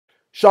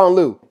Sean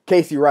Liu,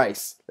 Kaycee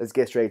Rice. Let's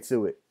get straight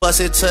to it. Bust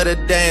it to the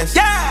dance.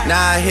 Yeah.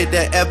 Now I hit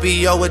the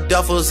FBO with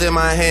duffels in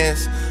my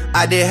hands.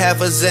 I did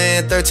half a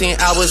Zan, 13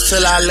 hours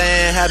till I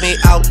land. Had me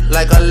out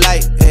like a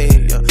light,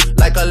 hey,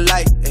 like a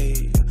light,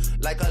 hey,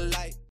 like a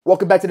light.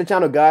 Welcome back to the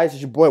channel, guys.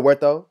 It's your boy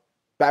Huerto,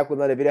 back with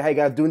another video. How you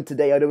guys doing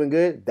today? Y'all doing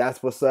good?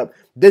 That's what's up.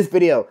 This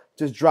video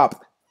just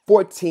dropped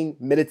 14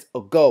 minutes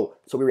ago,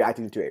 so we're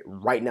reacting to it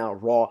right now,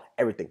 raw,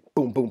 everything.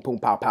 Boom, boom, boom,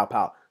 pow, pow,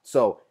 pow.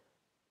 So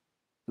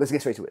let's get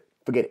straight to it.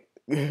 Forget it.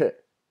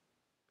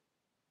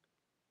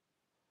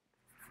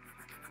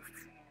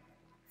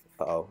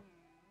 Uh-oh.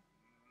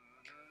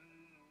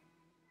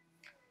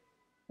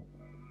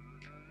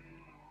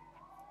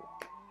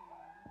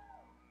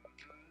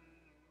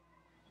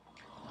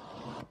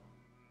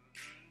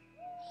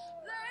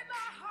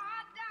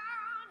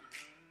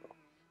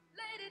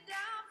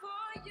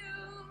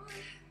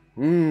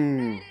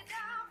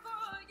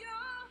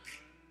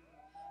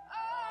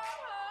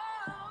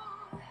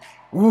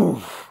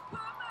 Oof.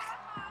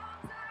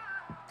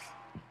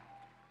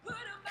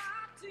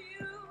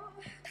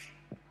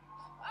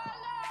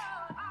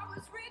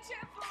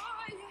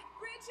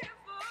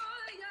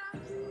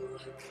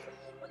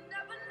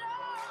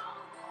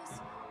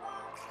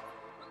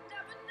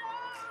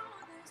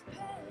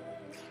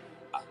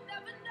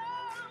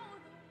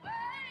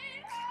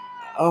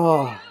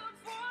 Oh.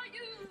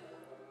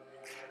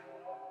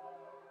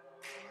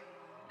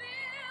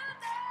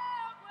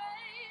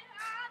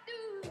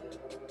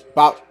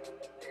 Bop.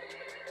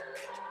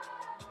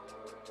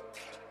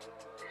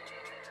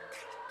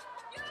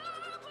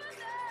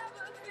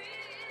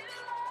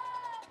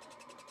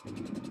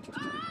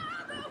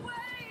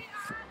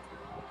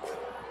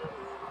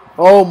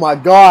 Oh my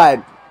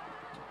God.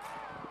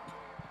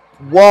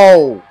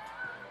 Whoa.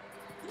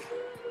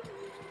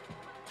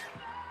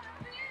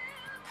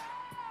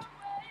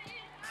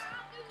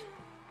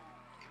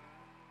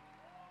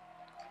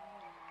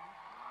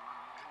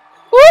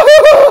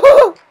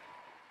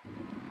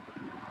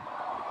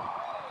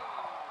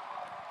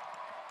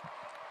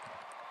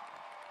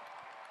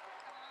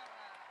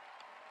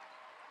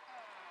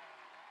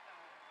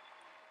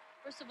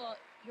 First of all,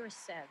 you're a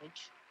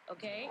savage,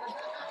 okay?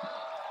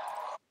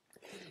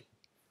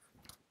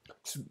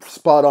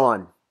 Spot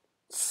on.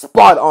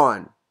 Spot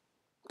on.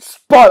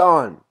 Spot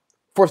on.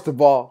 First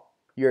of all,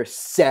 you're a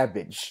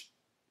savage.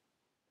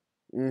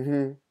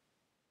 I'm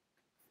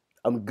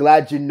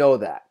glad you know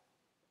that.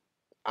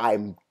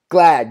 I'm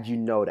glad you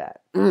know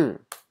that.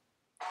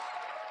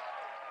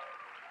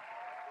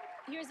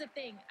 Here's the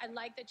thing. I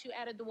like that you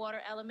added the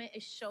water element.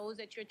 It shows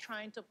that you're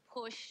trying to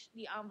push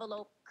the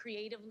envelope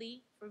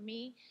creatively. For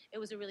me, it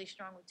was a really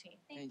strong routine.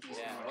 Thank you.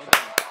 Yeah, well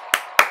done.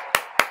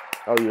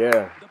 Oh,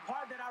 yeah. The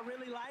part that I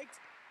really liked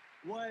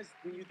was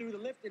when you threw the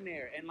lift in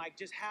there and like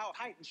just how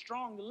tight and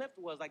strong the lift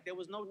was. Like there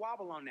was no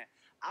wobble on that.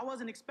 I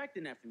wasn't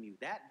expecting that from you.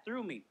 That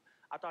threw me.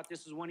 I thought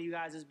this was one of you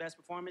guys' best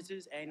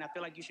performances, and I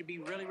feel like you should be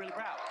really, really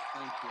proud.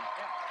 Thank you.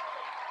 Yeah.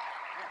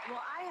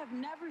 Well, I have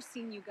never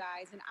seen you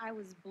guys, and I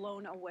was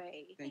blown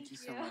away. Thank you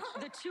so much.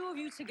 The two of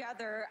you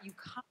together, you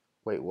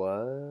Wait,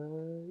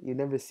 what? You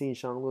never seen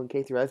Sean Liu and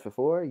Kaycee Rice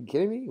before? Are you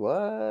kidding me?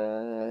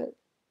 What?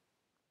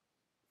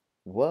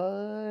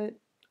 What?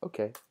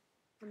 Okay.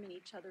 complement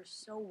each other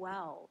so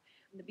well.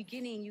 In the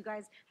beginning, you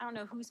guys, I don't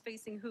know who's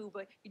facing who,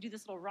 but you do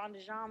this little ronde de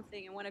jambe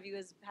thing, and one of you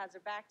has their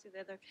back to the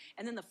other,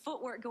 and then the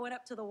footwork going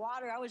up to the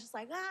water. I was just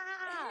like,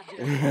 ah!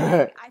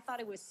 I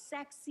thought it was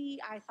sexy.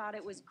 I thought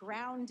it was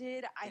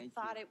grounded. I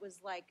thought it was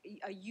like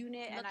a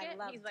unit, and I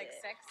loved it. He's like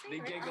sexy. They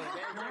giggle.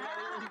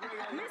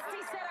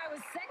 Misty said I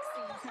was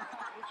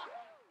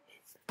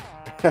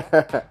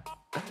sexy.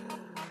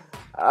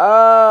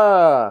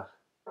 Ah.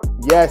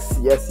 Yes,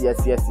 yes,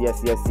 yes, yes,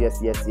 yes, yes, yes,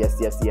 yes, yes,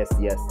 yes, yes,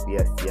 yes,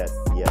 yes, yes,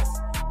 yes,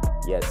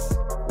 yes.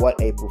 What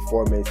a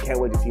performance. Can't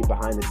wait to see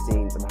behind the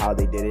scenes of how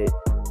they did it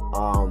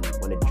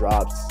when it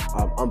drops.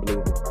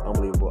 Unbelievable,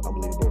 unbelievable,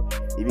 unbelievable.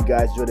 If you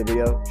guys enjoyed the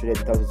video, make sure to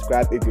hit the thumbs up,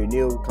 subscribe. If you're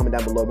new, comment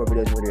down below more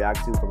videos you want to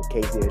react to from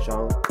Kaycee and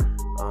Sean.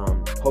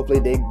 Hopefully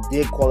they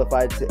did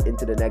qualify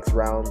into the next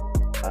round.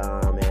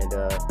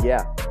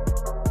 Yeah.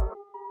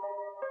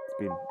 It's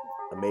been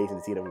amazing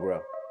to see them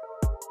grow.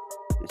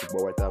 It's your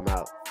boy, Thumb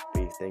out.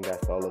 Peace. Thank you guys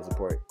for all the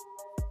support.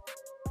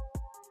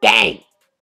 Dang!